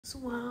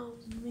Pessoal,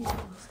 tudo bem com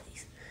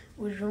vocês?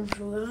 Hoje vamos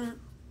jogar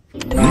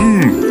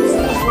Maluca.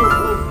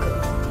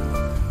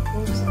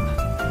 Vamos lá.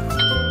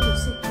 Eu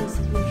sei que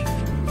vocês vão achar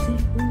difícil.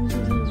 Vamos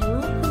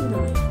resolver.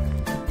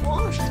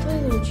 Poxa, tá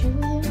antigo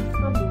e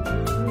acabou.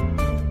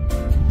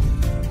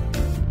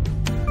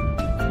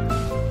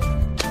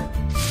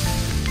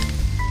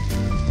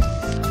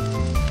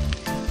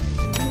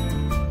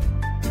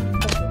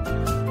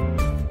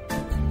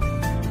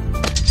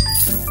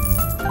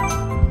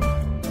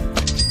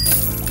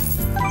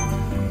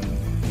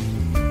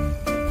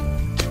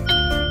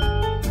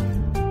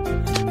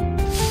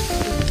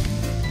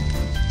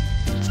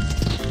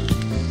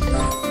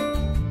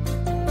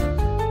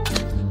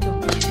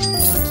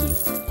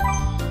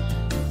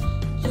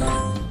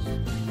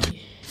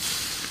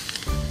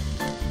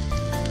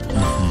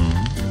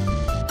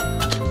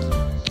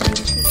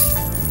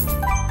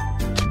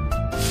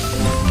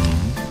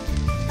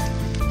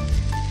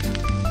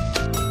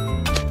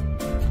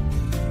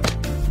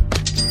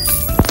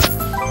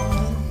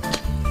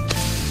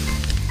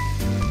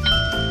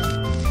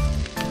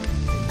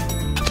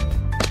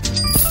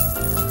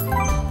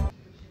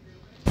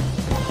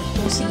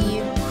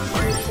 Consegui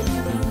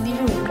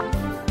nível 1.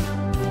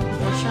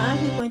 Uma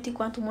chave e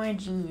 44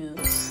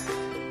 moedinhas.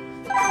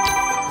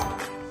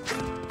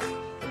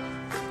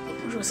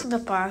 Jogação da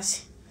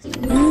passe.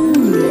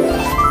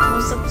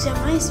 Nossa, precisa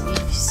mais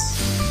bifes.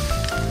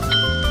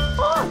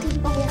 Oh, tem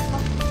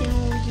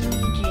um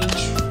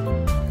ingrediente.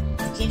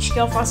 O que a gente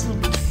quer eu faço no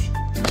bife.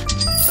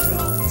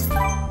 Pronto.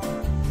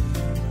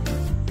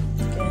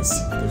 Esquece.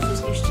 Depois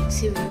que a gente tem que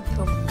se ver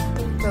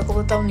pra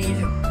completar o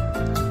nível.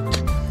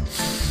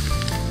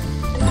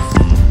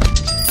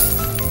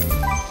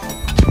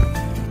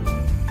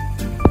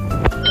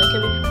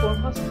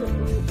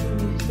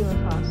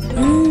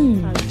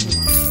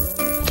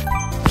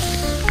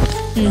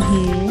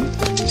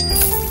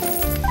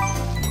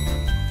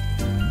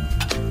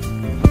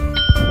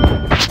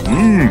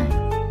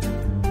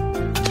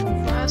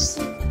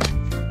 Alface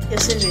e a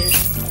cerveja.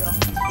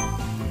 Pronto.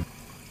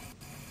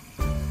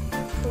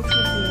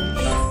 Poxa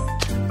verde.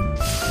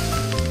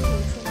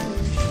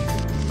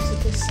 Preciso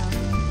pensar.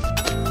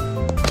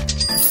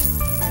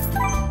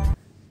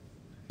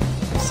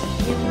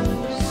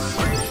 Seguimos.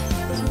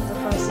 Vamos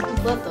fazer aqui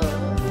platão.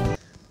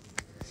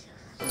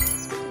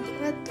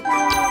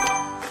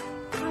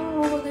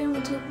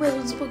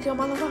 Porque é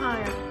uma nova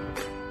raia.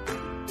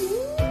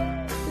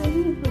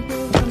 Porque é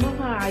uma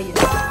nova raia.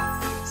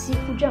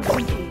 5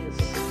 diamantes.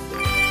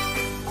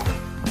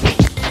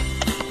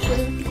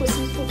 Porém, ficou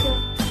assim porque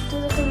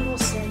tudo é com nível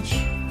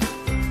 7.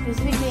 Mas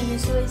bem,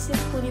 isso vai ser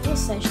com nível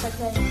 7, tá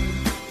clarinho.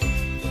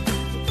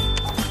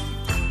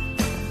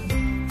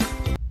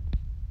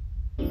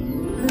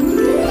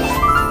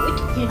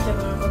 Muito quente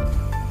agora.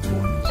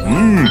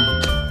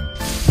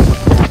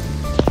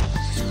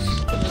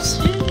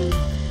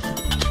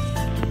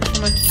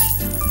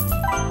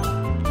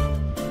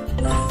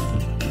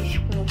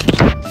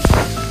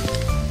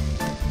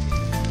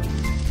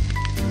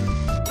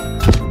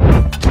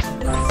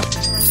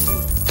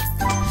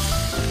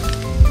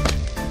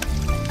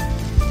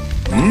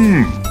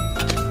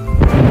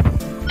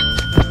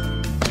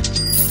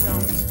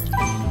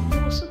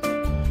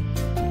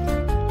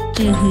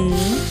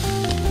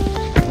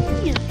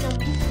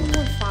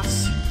 Muito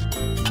fácil.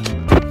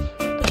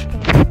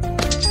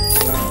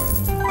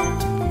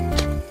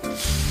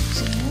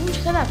 Um de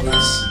cada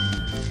vez.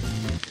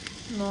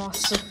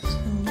 Nossa.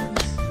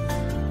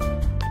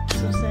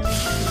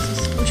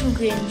 Último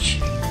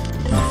cliente.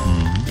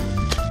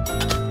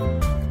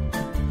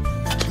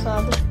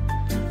 Sabe?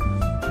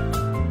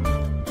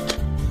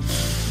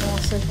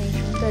 Nossa,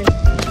 gente, muita gente.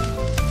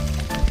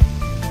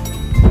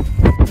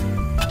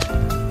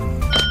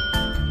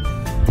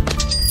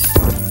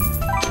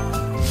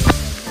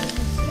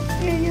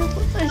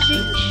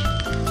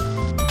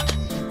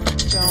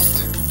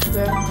 Gente,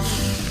 pronto.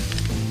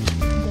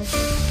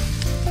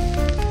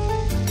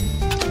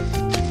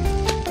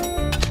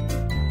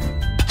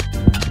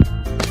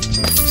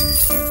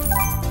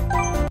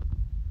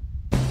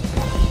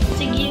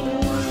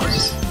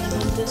 Seguimos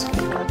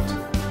descoberto.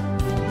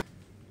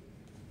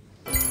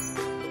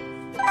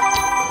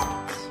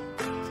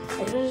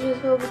 Às vezes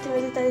eu vou ter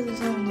mais detalhes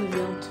do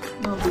vento,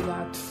 não do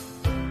gato.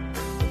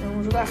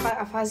 Vamos jogar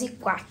a fase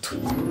 4.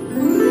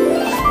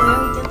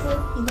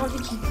 89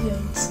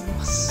 gigantes.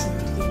 Nossa,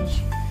 muito grande.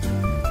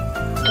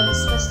 Então,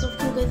 esse faz tudo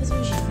com ganhos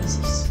mais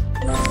difíceis.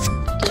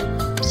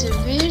 Porque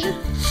cerveja, ele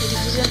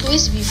precisa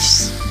 2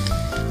 bifes.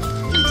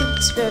 E o tempo de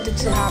espera tem que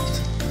ser rápido.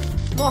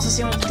 Nossa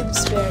senhora, que tempo de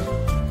espera.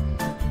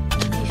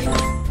 Bife.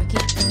 Aqui.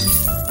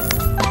 Isso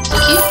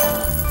aqui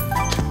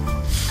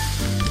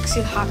tem que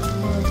ser rápido,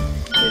 mano.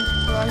 Porque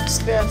a hora de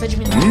espera tá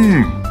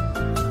diminuindo.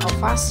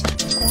 Alface com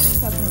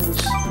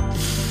cabuloso.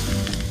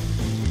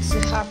 Tem que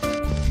ser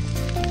rápido.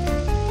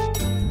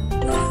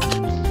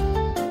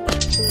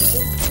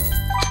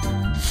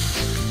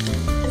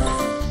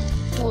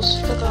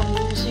 Moço, fica calmo,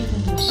 eu consigo,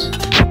 moço.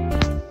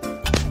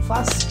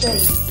 Alface,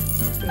 peraí.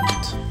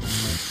 Pronto.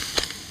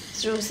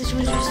 Esse jogo é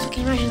mais difícil do que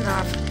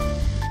imaginava.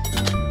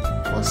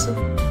 Nossa,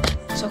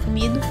 sua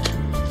comida.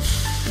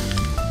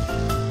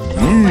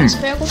 Mas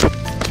pega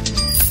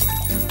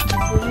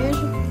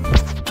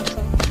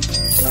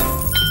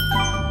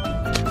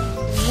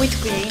muito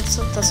cliente,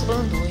 só tá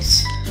sobrando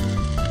 2.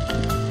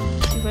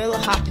 Você vai lá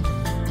rápido.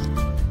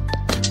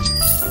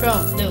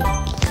 Pronto, deu.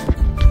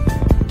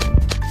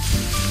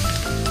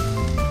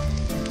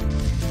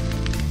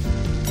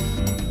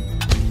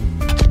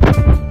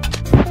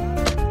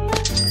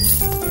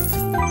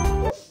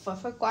 Ufa,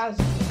 foi quase.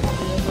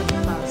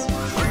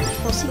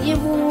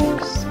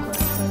 Conseguimos.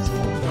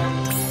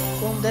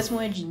 Com 10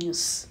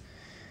 moedinhas.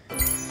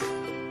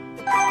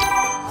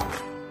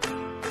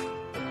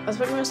 Mas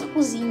pra começar a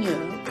cozinha,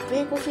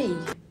 venha conferir.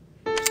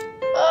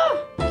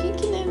 Quem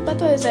que deve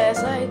atualizar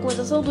essa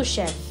recomendação do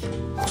chefe?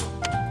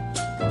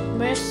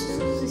 Mas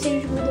o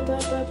sistema de comida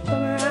para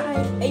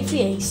a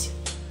eficiência.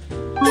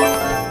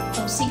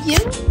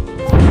 Conseguiram?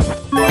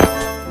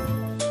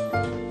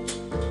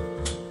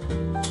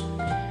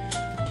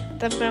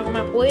 Tá pra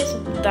alguma coisa?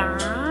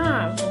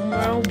 Tá, vamos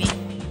lá o bife.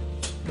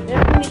 É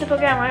a comida pra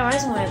ganhar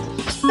mais moedas.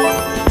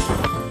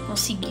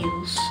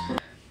 Conseguimos.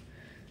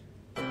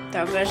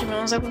 Tá, agora já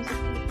vamos acontecer.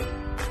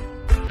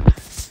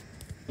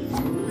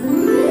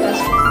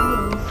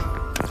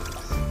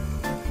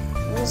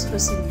 Vamos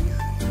prosseguir.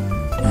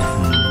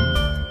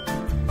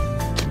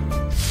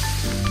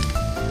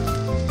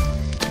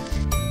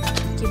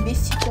 Que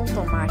bife com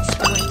tomate.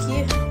 Toma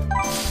aqui.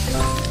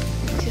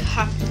 Que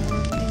rápido,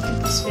 tem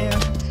que esfera.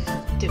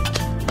 Deu.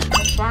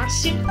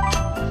 Alface.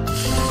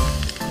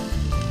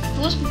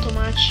 2 com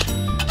tomate.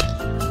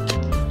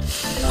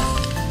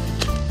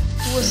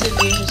 2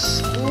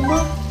 cervejas. 1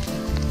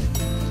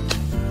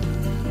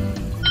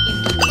 e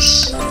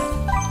 2.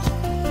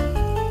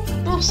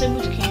 Nossa, é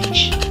muito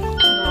quente.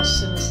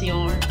 Nossa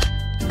senhora.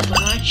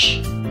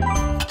 Tomate.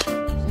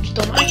 Um de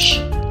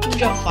tomate. Um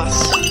de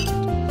alface.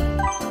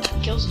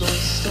 Aqui é os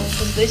 2. Então vamos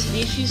fazer 2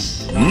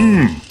 bifes.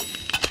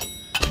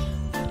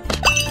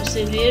 Uma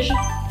cerveja.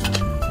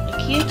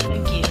 Aqui. Um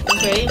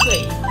por aí.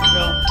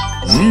 Pronto.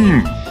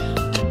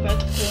 Um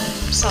prato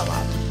com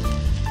salada.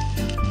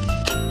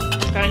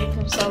 Carne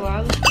com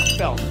salada.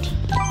 Pronto.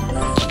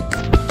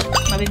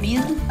 Uma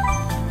bebida.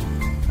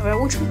 Agora é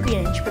o último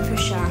cliente pra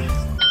fechar.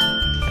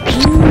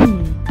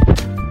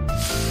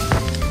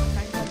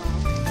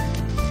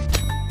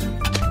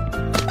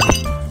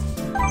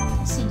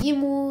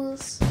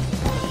 Seguimos.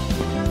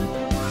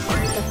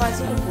 Tá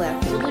fase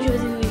completa. Todo dia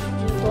de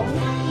tom.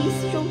 E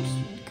esse jogo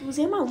que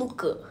Cozinha é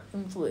Maluca. É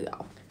muito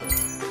legal.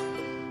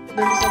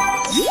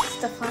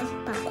 Esta fase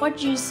pacote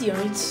de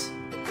iniciantes.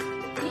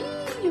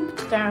 Ih, é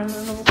muito caro.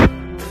 Eu não vou.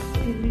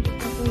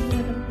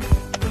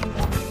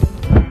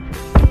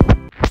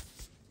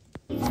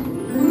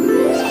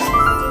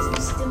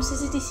 Temos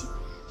 65.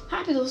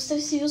 Rápido, você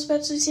deve seguir os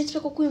pratos suficientes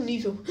para concluir o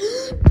nível.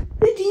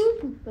 É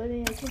tempo. Olha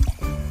aí, aqui.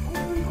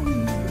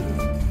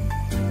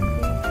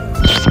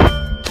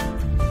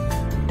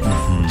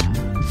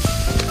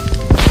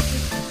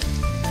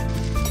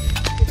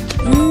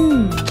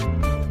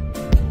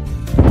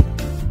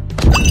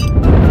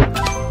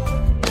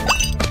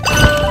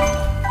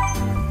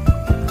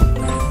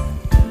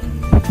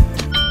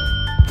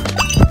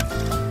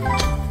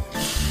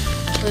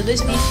 Foi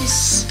 2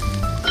 bifes.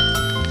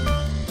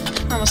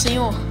 Não,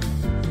 senhor.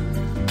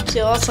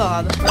 Sei lá,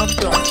 salada.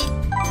 Pronto.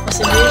 Uma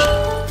cerveja.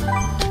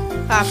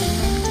 Rápido.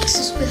 Tem que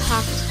ser super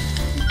rápido.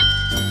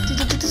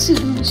 30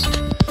 segundos.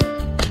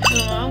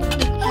 Não,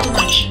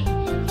 tomate.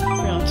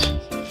 Pronto.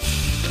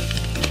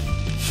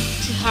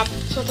 Esse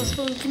rápido só tá se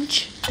falando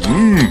 20.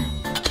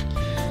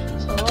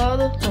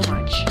 Salada,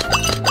 tomate.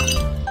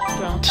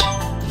 Pronto.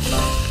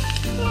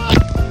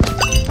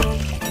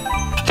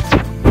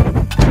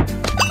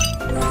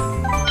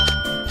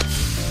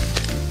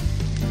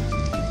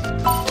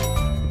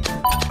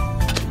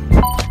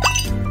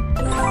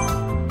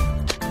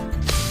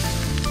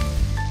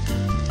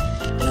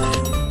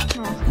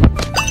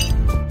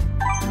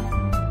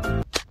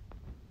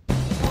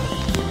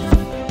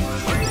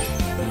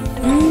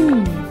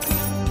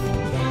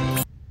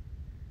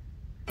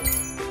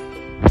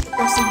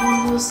 Conseguimos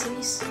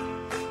vocês.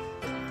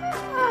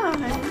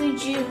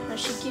 Entendi.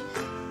 Achei que.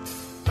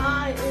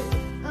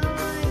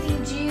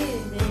 Entendi.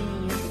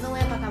 Não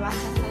é pra acabar.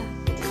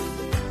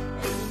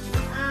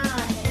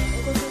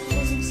 Eu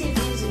consigo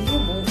serviço, viu, um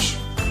monte.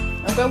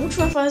 Agora a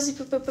última fase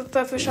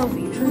pra fechar o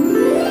vídeo.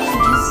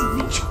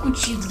 Diz 20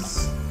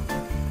 curtidas.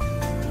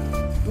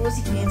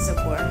 12.500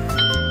 agora.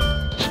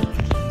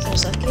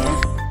 Vamos aqui.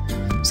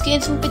 Os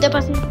 500 vão pedir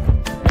pra sempre.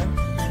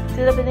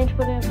 Precisa pendente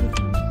pra ganhar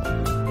curtidas.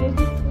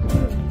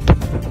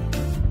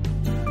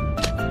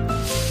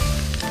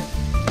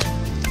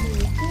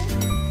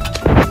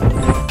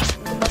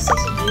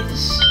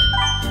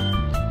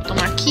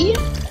 Tomar aqui.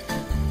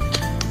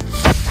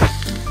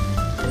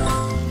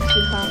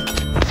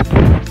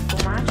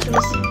 Tomate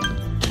assim.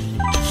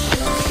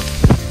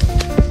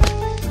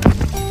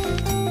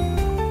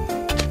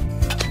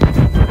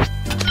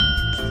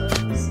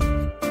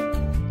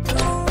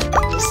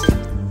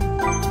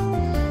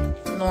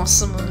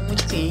 Nossa, mano,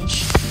 muito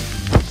quente.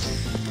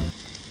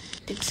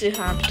 Tem que ser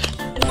rápido.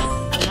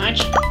 Tomate.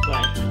 verdade?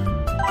 Vai.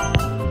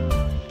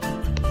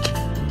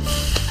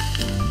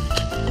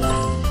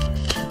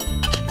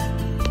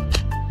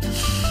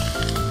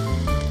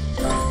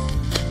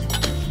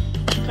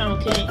 Calma,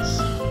 que é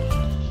isso?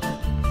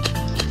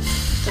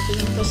 Tô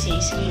perdendo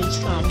paciência, queridos.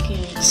 Calma, que é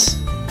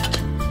isso?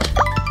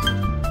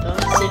 Então,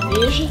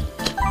 cerveja.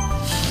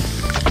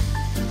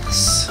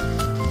 Nossa.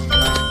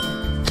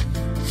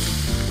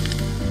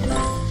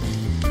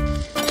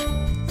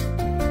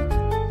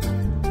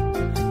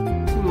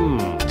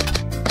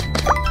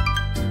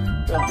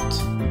 Pronto.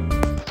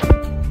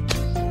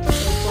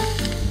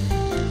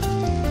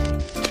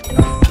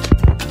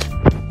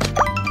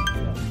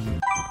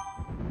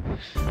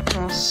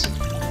 Nossa.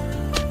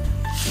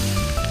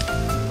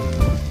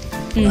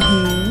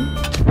 Uhum.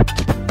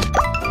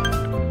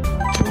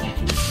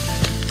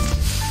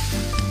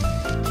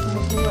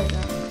 Muito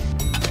legal.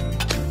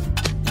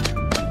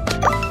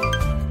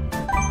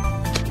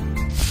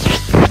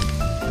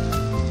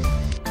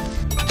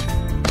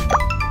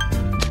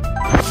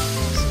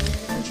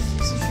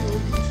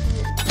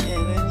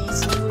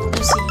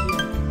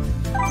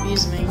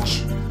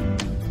 Infelizmente.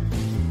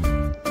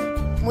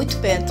 Muito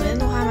perto,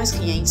 ainda não há mais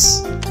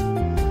 500.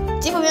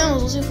 Tem problema,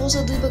 use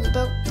força do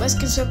parece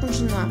que isso vai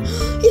continuar.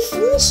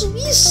 Reforço,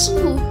 isso!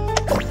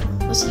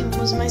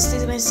 Conseguimos mais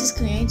 6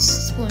 clientes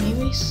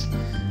disponíveis.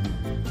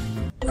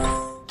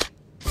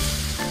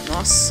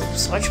 Nossa,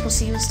 sorte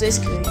conseguimos 2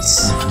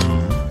 clientes.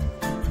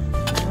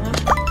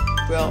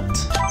 Pronto.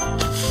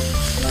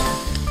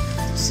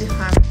 Esse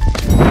rápido.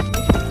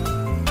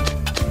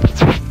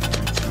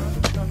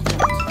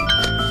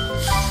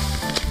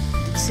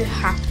 Ser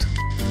rápido.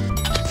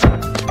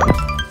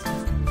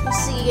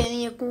 Consegui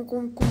ganhar com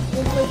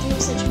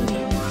 47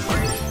 mil.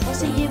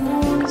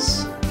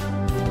 Conseguimos.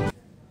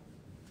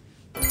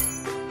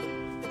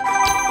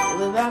 Vou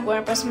levar agora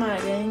a próxima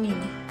aranha.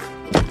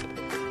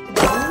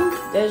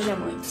 10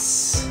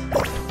 diamantes.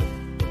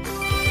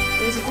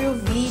 Se você viu o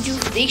vídeo,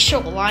 deixa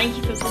o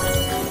like pra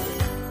fazer.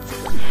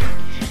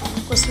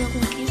 Conseguiu a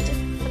conquista.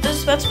 Até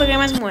os pratos para ganhar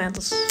mais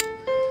moedas.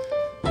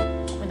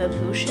 Cuidado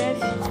pelo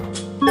chefe.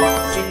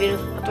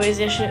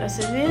 Atualizei a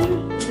cerveja.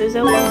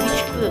 Atualizar o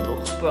convite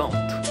curador. Pronto.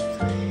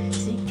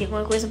 Se tem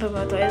alguma coisa pra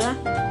atualizar?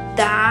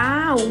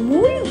 Dá! O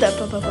molho dá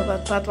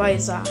pra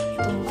atualizar.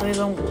 Então vou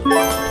atualizar um molho.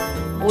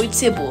 Molho de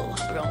cebola.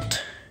 Pronto.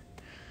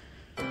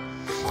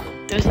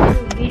 Então se viu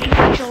o vídeo,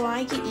 deixa o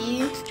like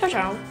e tchau,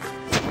 tchau.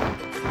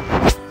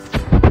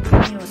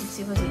 Eu não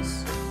sei fazer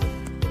isso.